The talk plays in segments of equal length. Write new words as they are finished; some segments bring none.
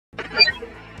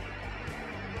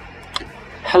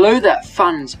Hello there,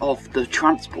 fans of the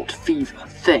Transport Fever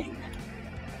thing.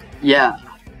 Yeah,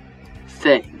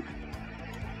 thing.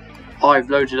 I've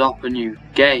loaded up a new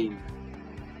game,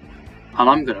 and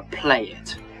I'm gonna play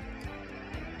it.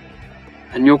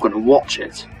 And you're gonna watch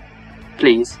it.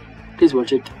 Please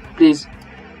watch it, please.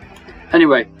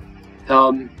 Anyway,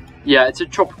 yeah, it's a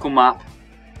tropical map.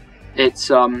 It's,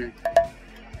 go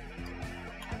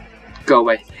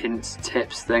away, hints,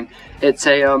 tips thing. It's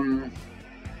a,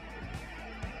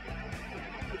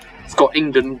 it's got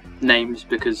England names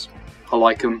because I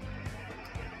like them.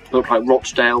 Look like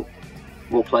Rochdale,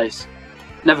 war place.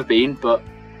 Never been, but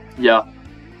yeah.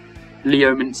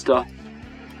 Leominster.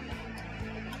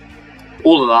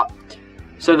 All of that.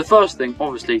 So the first thing,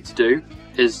 obviously, to do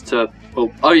is to,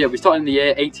 well, oh yeah, we started in the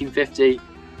year 1850,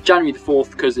 January the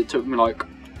 4th, because it took me like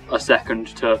a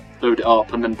second to load it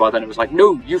up, and then by then it was like,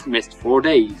 no, you've missed 4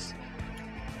 days.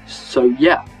 So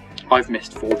yeah, I've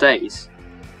missed 4 days.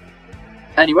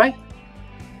 Anyway,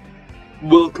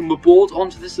 welcome aboard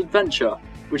onto this adventure,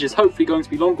 which is hopefully going to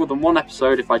be longer than 1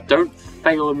 episode if I don't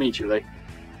fail immediately.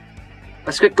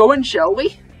 Let's get going, shall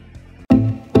we?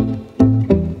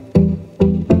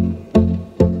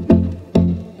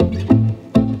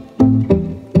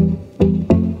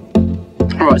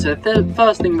 Alright, so the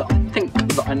first thing that I think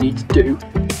that I need to do,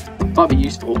 might be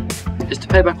useful, is to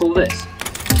pay back all this,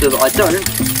 so that I don't,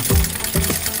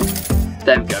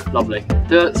 there we go, lovely,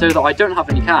 so that I don't have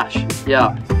any cash,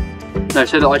 yeah, no,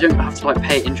 so that I don't have to like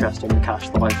pay interest on the cash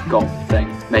that I've got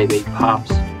thing, maybe, perhaps.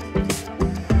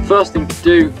 First thing to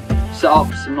do, set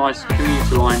up some nice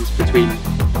commuter lines between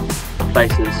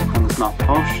places on this map.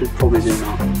 I should probably zoom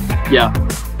out. Yeah,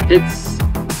 it's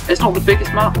not the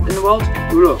biggest map in the world.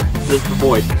 Oh, look, there's the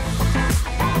void.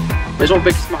 It's not the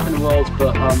biggest map in the world,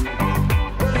 but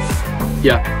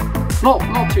yeah, not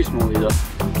too small either.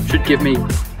 Should give me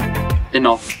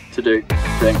enough to do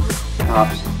thing.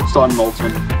 Perhaps starting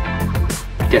Molten,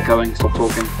 get going, stop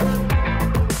talking,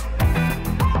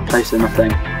 place in a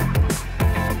thing.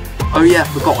 Oh yeah, I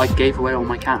forgot I gave away all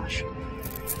my cash.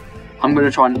 I'm going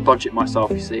to try and budget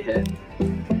myself, you see here.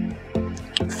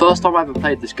 First time I ever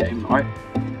played this game, right?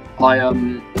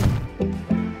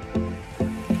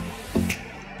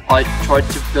 I tried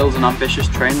to build an ambitious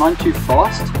train line too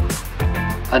fast.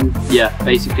 And yeah,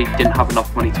 basically didn't have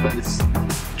enough money to put this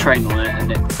train on it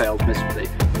and it failed miserably.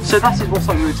 So that is what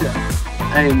I'm going to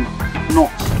aim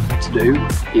not to do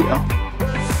here.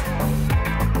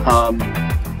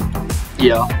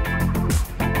 Yeah.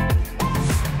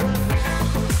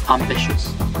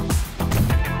 Ambitious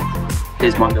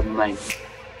is my little name.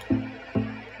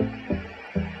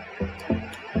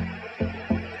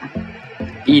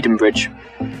 Edenbridge.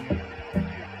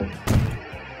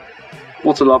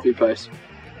 What a lovely place.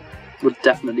 Would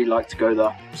definitely like to go there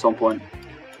at some point.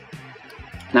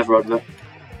 Never heard of it.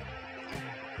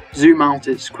 Zoom out,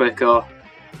 it's quicker.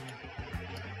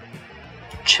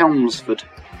 Chelmsford.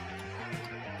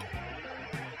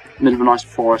 Middle of a nice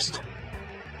forest.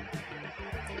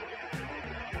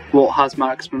 What has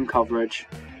maximum coverage?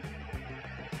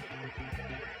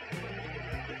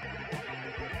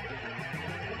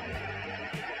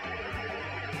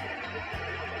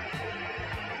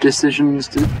 Decisions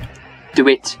to do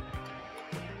it.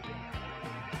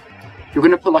 You're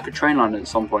gonna put like a train line at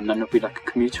some point, and then it'll be like a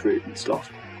commuter route and stuff.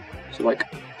 So like,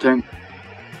 don't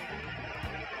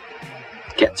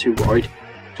get too worried.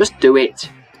 Just do it.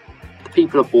 The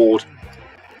people are bored.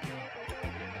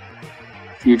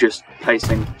 You just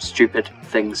placing stupid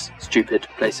things, stupid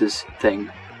places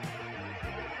thing.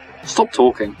 Stop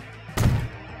talking.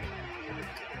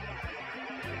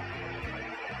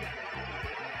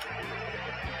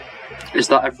 Is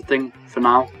that everything for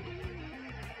now?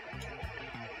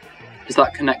 Is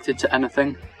that connected to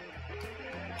anything?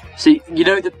 See, you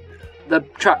know the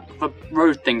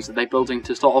road things that they're building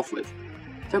to start off with?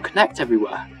 They don't connect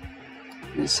everywhere.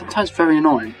 It's sometimes very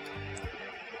annoying.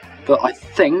 But I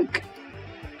think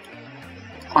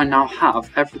I now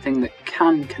have everything that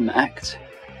can connect.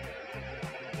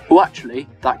 Well, actually,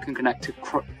 that can connect to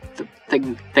the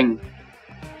thing,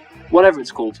 whatever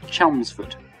it's called,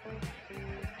 Chelmsford.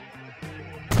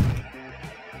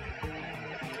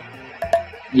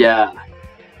 Yeah.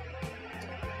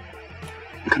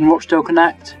 Can Rochdale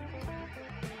connect?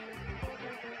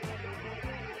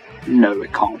 No,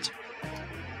 it can't.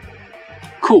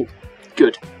 Cool.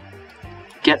 Good.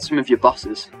 Get some of your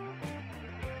buses.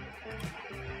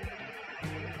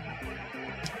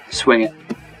 Swing it.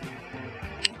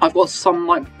 I've got some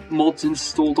like mods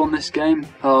installed on this game,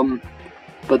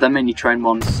 but they're mainly train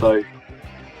ones, so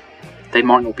they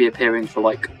might not be appearing for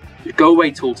like. Go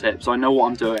away, tooltips. I know what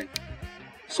I'm doing.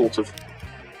 Sort of.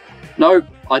 No,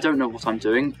 I don't know what I'm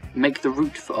doing. Make the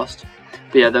route first.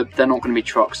 But yeah, they're not going to be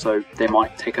trucks, so they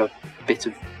might take a bit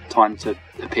of time to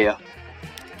appear.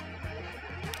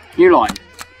 New line.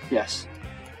 Yes.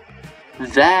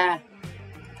 There.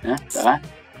 Yeah, there.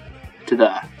 To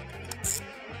there.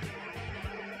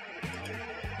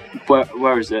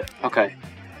 Where is it? Okay.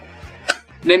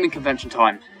 Naming convention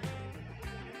time.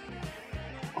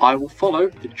 I will follow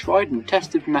the tried and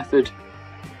tested method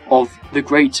of the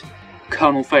great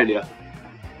Colonel Failure.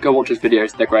 Go watch his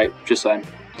videos, they're great, just saying.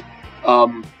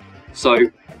 So,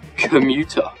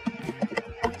 commuter.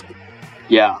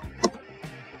 Yeah.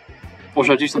 Or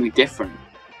should I do something different?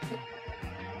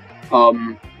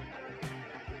 Let's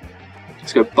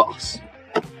go bus.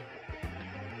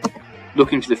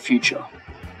 Looking to the future.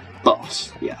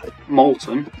 Bus, yeah.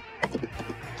 Molten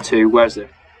to, where is it?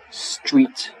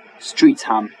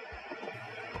 Streetham.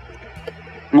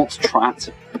 Not Trat.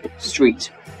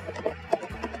 Street.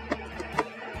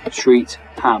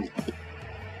 Streetham.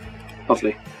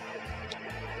 Lovely.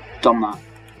 Done that.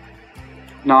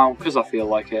 Now, because I feel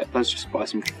like it, let's just buy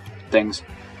some things.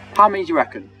 How many do you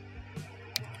reckon?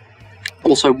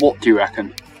 Also, what do you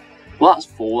reckon? Well, that's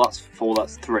 4,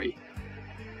 that's 3.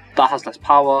 That has less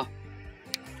power.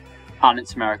 And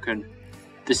it's American.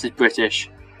 This is British.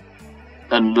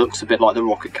 And looks a bit like the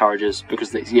rocket carriages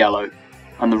because it's yellow.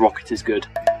 And the rocket is good.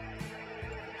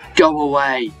 Go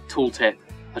away, tooltip.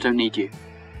 I don't need you.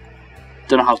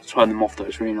 Don't know how to turn them off though,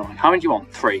 it's really annoying. How many do you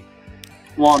want? 3.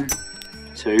 1,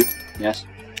 2, yes,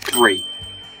 3.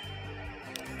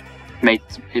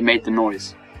 It made the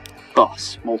noise.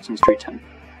 Bus, Molten Streetham.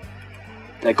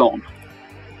 They're gone.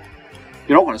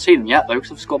 You're not going to see them yet though,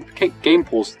 because I've just got the game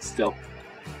paused still.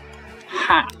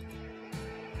 Ha!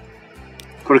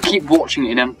 Got to keep watching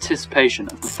it in anticipation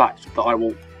of the fact that I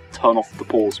will turn off the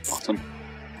pause button.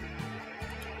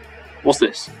 What's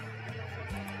this?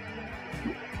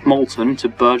 Molten to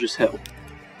Burgess Hill.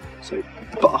 So,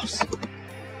 bus.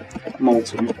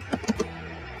 Molten.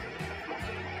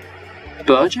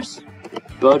 Burgess?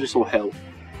 Burgess or Hill?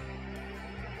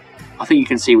 I think you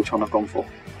can see which one I've gone for.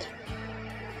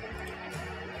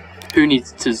 Who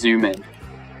needs to zoom in?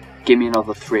 Give me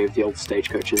another 3 of the old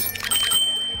stagecoaches.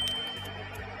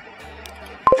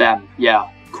 Them,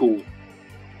 yeah, cool.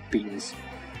 Beans.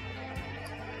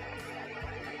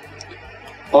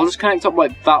 I'll just connect up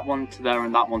like that one to there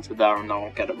and that one to there, and then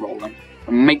I'll get it rolling.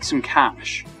 And make some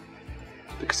cash.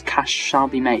 Because cash shall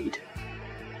be made.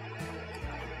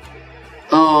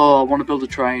 Oh, I want to build a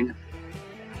train.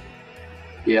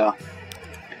 Yeah.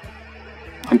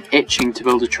 I'm itching to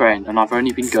build a train, and I've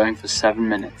only been going for 7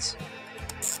 minutes.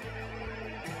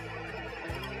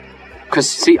 Because,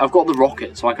 see, I've got the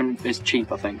rocket, so I can. It's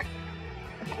cheap, I think.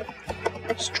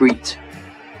 Street.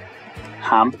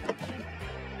 Ham.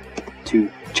 To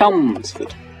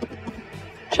Chelmsford.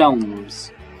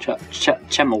 Chemels.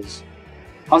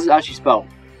 How's it actually spelled?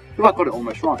 Oh, I got it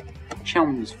almost right.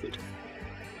 Chelmsford.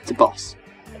 It's a bus.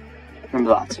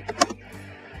 Remember that.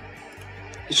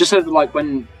 It's just so that, like,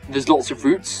 when there's lots of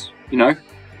routes, you know,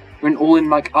 we're all in,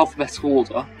 like, alphabetical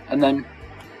order, and then,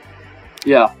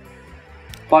 yeah.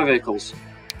 5 vehicles.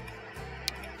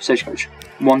 Stagecoach.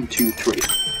 1, 2, 3.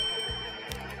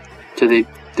 To the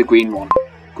green one.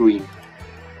 Green.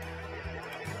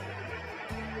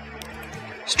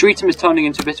 Streetham is turning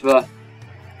into a bit of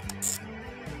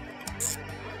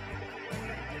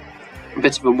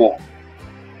a what?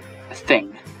 A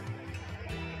thing.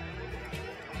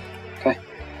 Okay.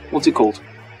 What's it called?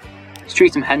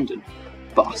 Streetham Hendon.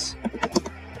 Bus.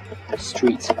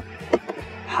 Street.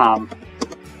 Ham.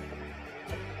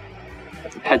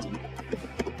 Hedden.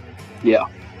 Yeah.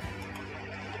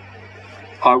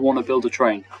 I want to build a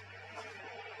train.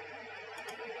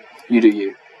 You do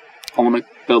you. I want to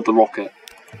build the rocket.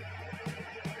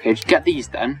 Okay, just get these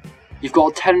then. You've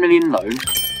got a 10 million loan.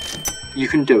 You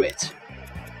can do it.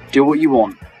 Do what you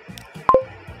want.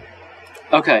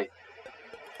 Okay.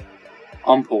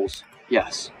 On pause.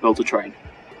 Yes, build a train.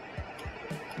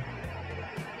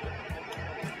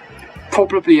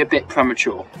 Probably a bit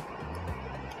premature.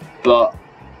 But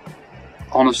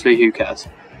honestly, who cares?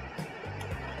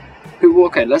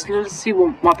 Okay, let's see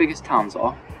what my biggest towns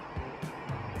are.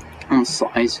 On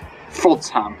size.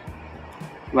 Frodsham.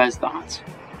 Where's that?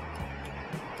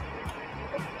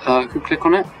 Could click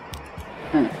on it.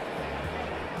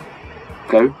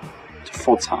 Go to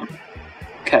Frodsham.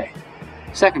 Okay.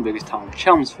 Second biggest town,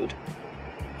 Chelmsford.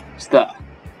 It's there.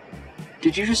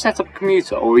 Did you just set up a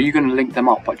commuter, or are you going to link them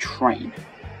up by train?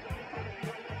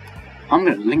 I'm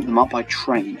going to link them up by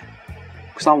train.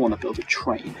 Because I want to build a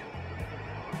train.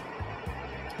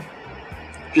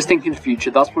 Just thinking in the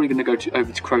future, that's probably going to go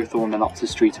over to Crowthorne and up to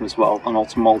Streetham as well, and on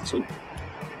to Molten.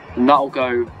 And that'll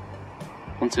go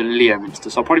onto Leominster.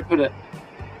 So I'll probably put it...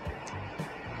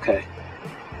 Okay.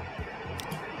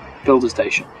 Build a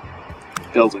station.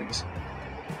 Buildings.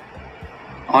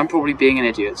 I'm probably being an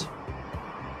idiot.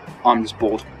 I'm just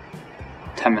bored.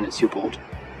 10 minutes, you're bored.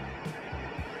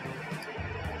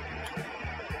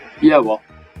 Yeah, well,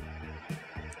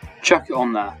 chuck it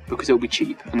on there because it'll be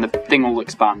cheap and the thing will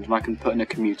expand and I can put in a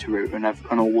commuter route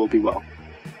and all will be well.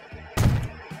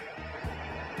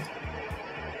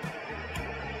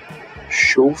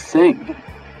 Sure thing,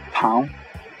 pal.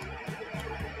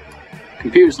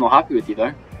 Computer's not happy with you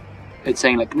though. It's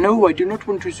saying like, no, I do not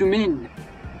want to zoom in.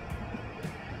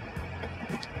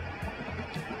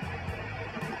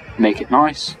 Make it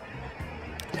nice.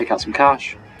 Take out some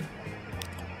cash.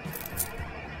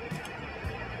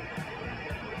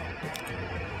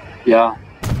 Yeah.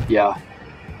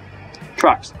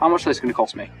 Tracks. How much are this going to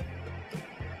cost me?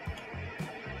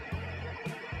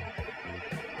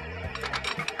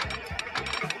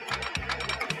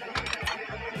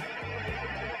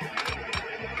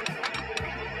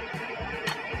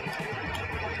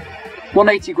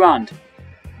 £180,000.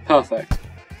 Perfect.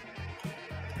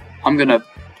 I'm going to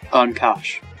earn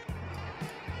cash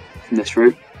from this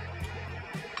route.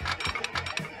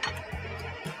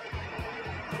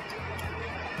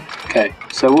 Okay,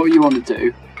 so what you want to do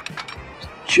is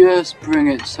just bring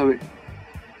it so it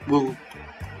will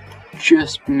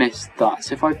just miss that.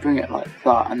 So if I bring it like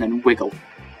that and then wiggle.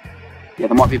 Yeah,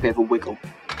 there might be a bit of a wiggle.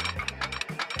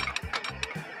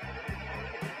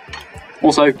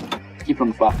 Also, keep it on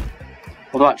the flat.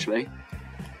 Although actually,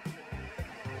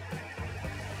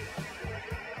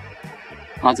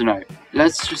 I don't know.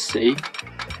 Let's just see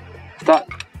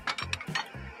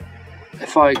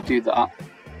if I do that.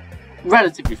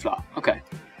 Relatively flat, okay.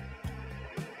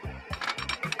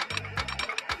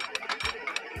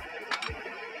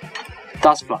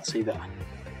 That's flat, see there.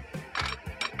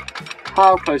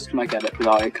 How close can I get it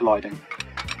without it colliding?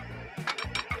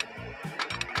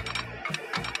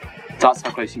 That's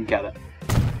how close you can get it.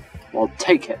 Well,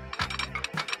 take it.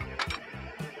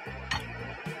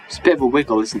 It's a bit of a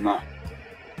wiggle, isn't there?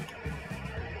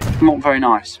 Not very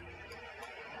nice.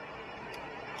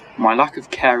 My lack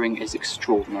of caring is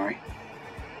extraordinary.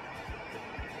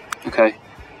 Okay.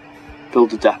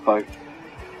 Build a depot.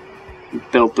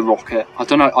 Build the rocket. I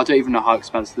don't even know how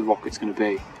expensive the rocket's going to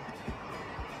be.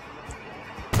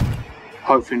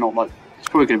 Hopefully not like... It's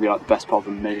probably going to be like the best part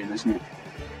of $1 million, isn't it?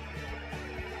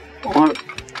 Although,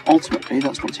 ultimately,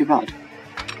 that's not too bad.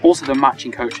 Also, the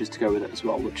matching coaches to go with it as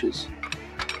well, which is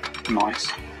nice.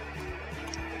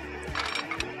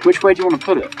 Which way do you want to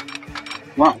put it?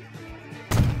 Well,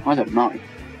 I don't know.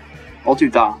 I'll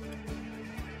do that.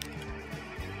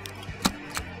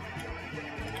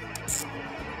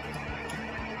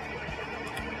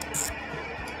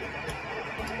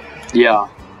 Yeah,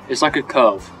 it's like a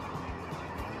curve.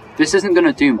 This isn't going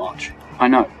to do much, I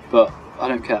know, but I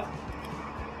don't care.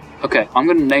 Okay, I'm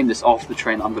going to name this after the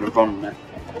train that I'm going to run on it.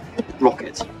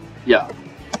 Rocket. Yeah.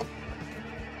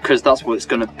 Because that's what it's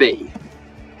going to be.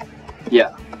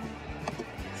 Yeah.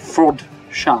 Fraud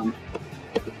Sham.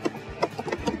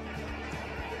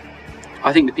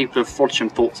 I think the people of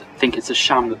Frodsham think it's a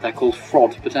sham that they're called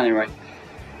Fraud, but anyway.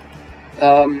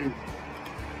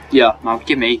 Yeah, now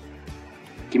give me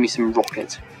some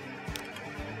rocket.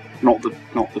 Not the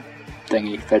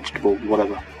thingy, vegetable,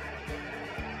 whatever.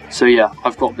 So yeah,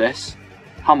 I've got this.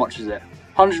 How much is it?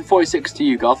 146 to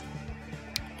you, Gov.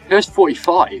 Here's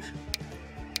 45.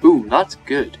 Ooh, that's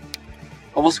good.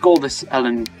 I will score this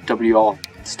LNWR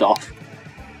stuff.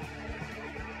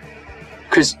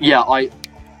 Because, yeah,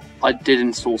 I did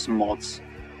install some mods.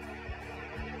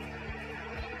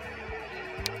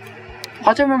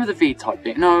 I don't remember the V-type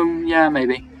being... No, yeah,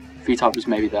 maybe. V-type was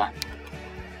maybe there.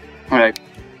 Okay.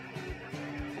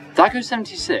 That goes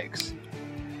 76.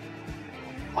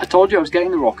 I told you I was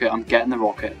getting the rocket. I'm getting the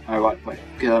rocket. Alright, wait.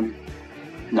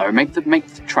 No, make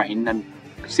the train, then...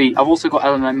 See, I've also got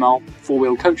LNML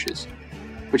 4-wheel coaches,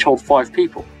 which hold 5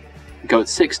 people. Go at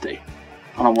 60.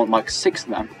 And I want like 6 of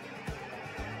them.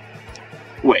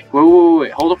 Wait,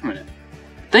 hold up a minute.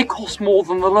 They cost more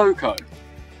than the loco.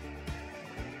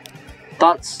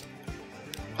 That's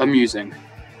amusing.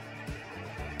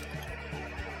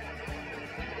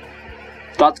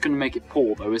 That's going to make it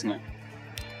poor though, isn't it?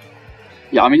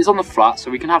 Yeah, I mean it's on the flat,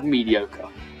 so we can have mediocre.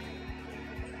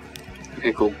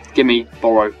 Okay, cool.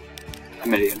 Borrow $1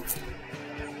 million.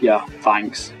 Yeah,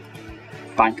 thanks.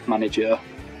 Bank manager.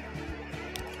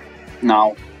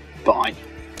 Now, buy.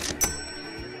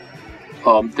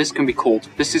 This can be called.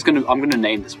 I'm gonna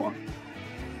name this one.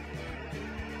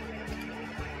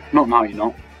 Not now, you're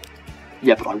not.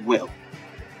 Yeah, but I will.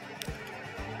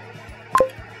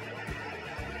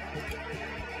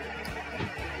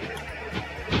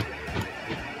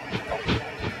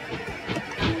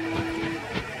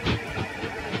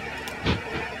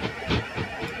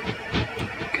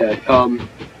 Okay,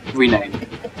 rename.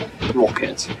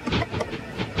 Rocket.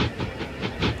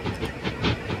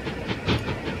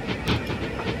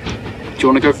 Do you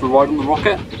want to go for a ride on the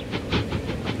rocket?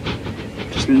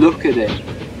 Just look at it.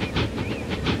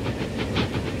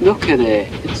 Look at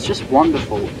it. It's just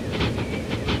wonderful.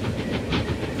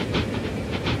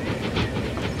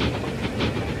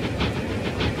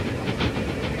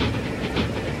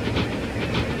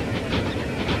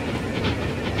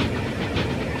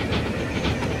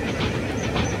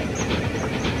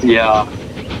 Yeah.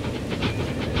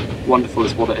 Wonderful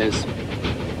is what it is.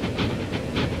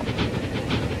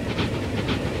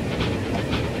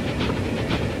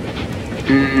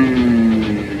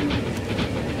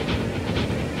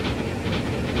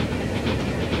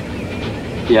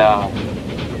 Yeah.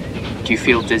 Do you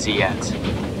feel dizzy yet?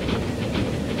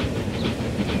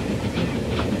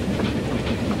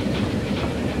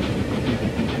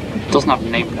 Doesn't have a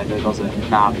nameplate though, does it?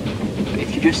 Nah.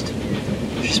 If you just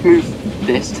move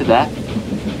this to there,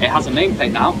 it has a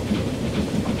nameplate now.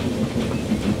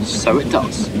 So it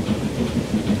does.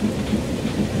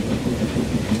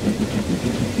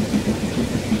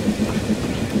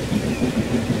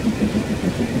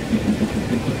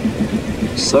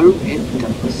 So it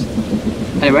does.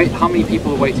 Anyway, how many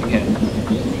people are waiting here?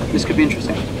 This could be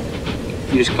interesting.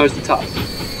 You just close the tab.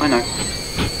 I know.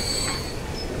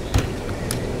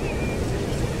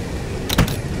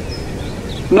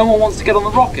 No one wants to get on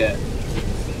the rocket.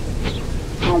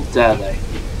 How dare they?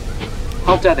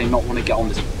 How dare they not want to get on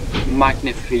this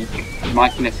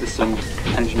magnificent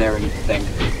engineering thing?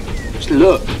 Just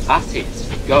look at it.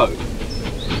 Go.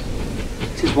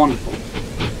 It is wonderful.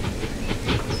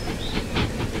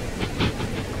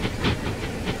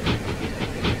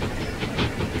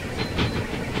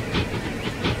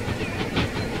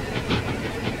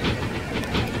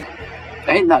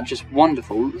 Ain't that just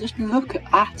wonderful? Just look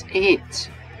at it.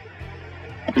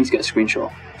 I need to get a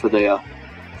screenshot for the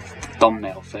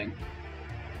thumbnail thing.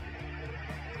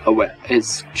 Oh wait,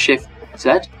 is Shift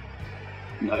Z?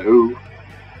 No.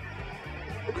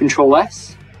 Control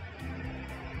S?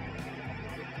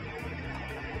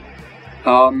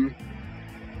 How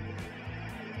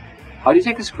do you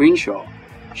take a screenshot?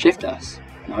 Shift S?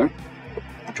 No.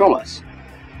 Control S.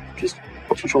 Just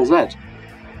Control Z.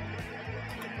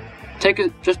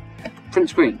 Just print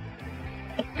screen.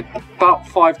 About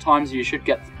 5 times you should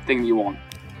get the thing you want.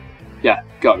 Yeah,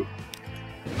 go.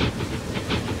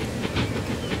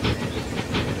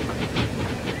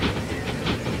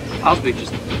 As we're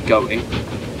just going,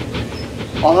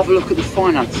 I'll have a look at the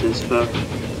finances for...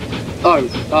 Oh,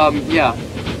 yeah.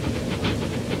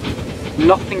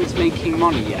 Nothing's making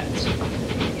money yet.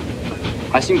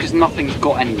 I assume because nothing's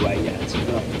got anywhere yet,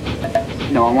 but...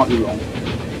 No, I might be wrong.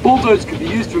 Bulldozers can be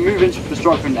used to remove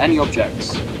infrastructure and any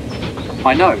objects.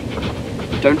 I know.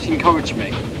 Don't encourage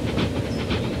me.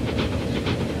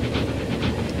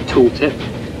 Tooltip.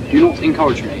 Do not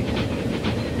encourage me.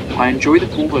 I enjoy the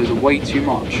bulldozer way too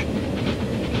much.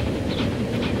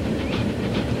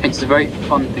 It's a very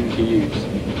fun thing to use.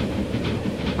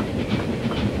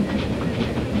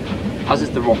 As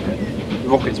is the rocket. The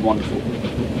rocket's wonderful.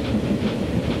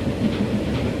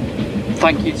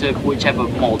 Thank you to whichever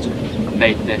mod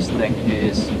made this thing. It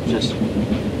is just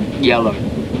yellow.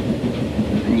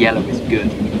 And yellow is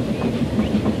good.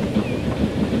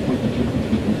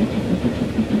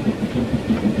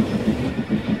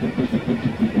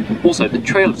 Also, the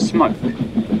trail of smoke.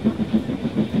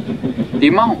 The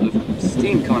amount of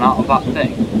steam coming out of that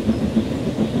thing.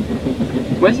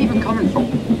 Where's it even coming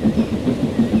from?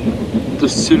 The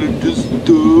cylinders,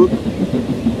 duh.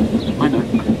 I know.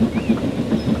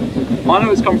 I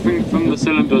know it's coming from the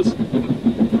cylinders.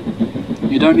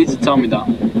 You don't need to tell me that.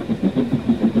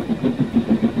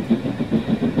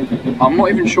 I'm not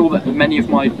even sure that many of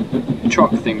my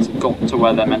truck things have got to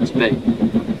where they're meant to be.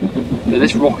 But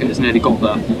this rocket has nearly got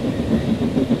there.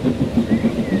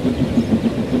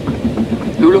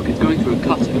 Oh look, it's going through a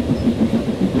cutting.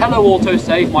 Hello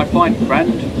autosave, my fine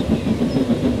friend.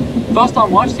 First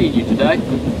time I've seen you today.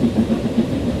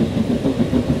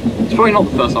 It's probably not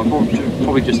the first time,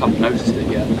 probably just haven't noticed it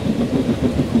yet.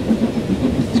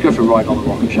 Let's go for a ride on the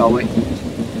rocket, shall we?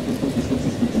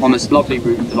 On this lovely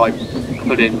route that I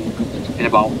put in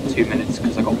about 2 minutes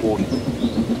because I got bored.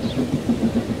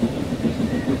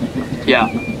 Yeah,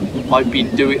 I've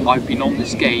been on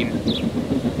this game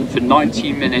for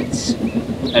 19 minutes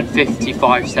and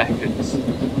 55 seconds.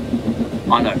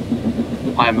 I know.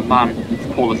 I am a man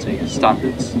of quality,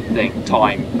 standards,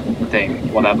 time,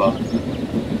 whatever.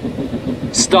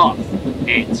 Stuff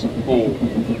it all.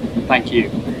 Thank you.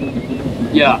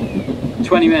 Yeah,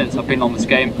 20 minutes I've been on this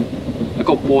game. I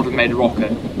got bored and made a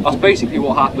rocket. That's basically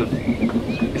what happened.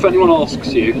 If anyone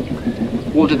asks you,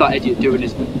 what did that idiot do in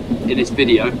his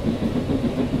video?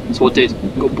 That's what I did.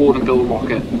 Got bored and built a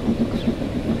rocket.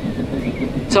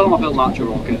 Tell them I built an actual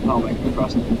rocket. That'll make me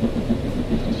impressed.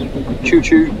 Choo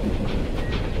choo.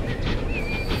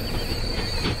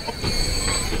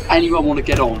 Anyone want to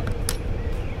get on?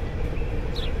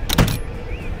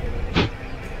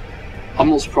 I'm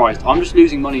not surprised. I'm just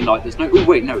losing money like there's no... Oh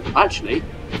wait, no. Actually,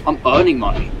 I'm earning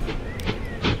money.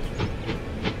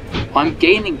 I'm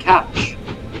gaining cash.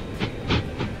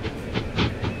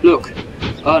 Look,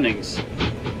 earnings.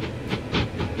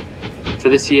 For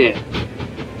this year.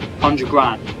 100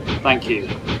 grand. Thank you.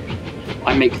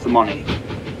 I make the money.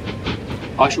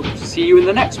 I shall see you in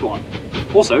the next one.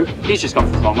 Also, he's just come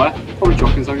from somewhere. Probably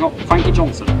jogging something up. Frankie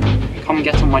Johnson. Come and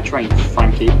get on my train,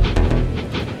 Frankie.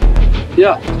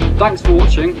 Yeah, thanks for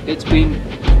watching. It's been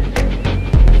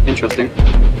interesting.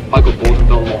 I got bored and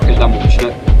built a rocket, then watched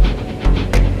it.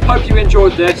 Hope you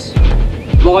enjoyed this.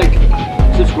 Like,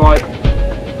 subscribe,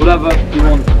 whatever you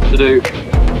want to do.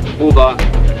 All that.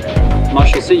 And I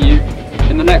shall see you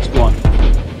in the next one.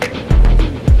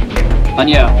 And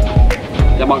yeah,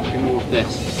 there might be more of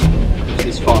this.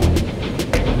 It's fun.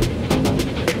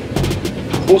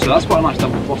 Also, that's quite a nice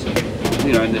double crossing.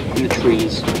 You know, in the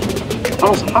trees. And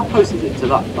also, how close is it to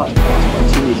that? That's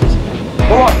about 2 meters.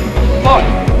 Alright, bye!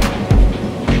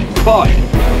 Bye!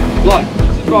 Like,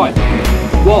 subscribe,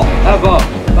 whatever.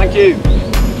 Thank you!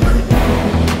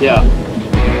 Yeah.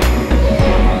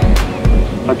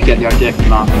 Hope you get the idea from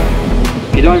that.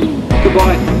 If you don't,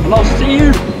 goodbye, and I'll see you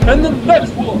in the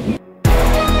next one!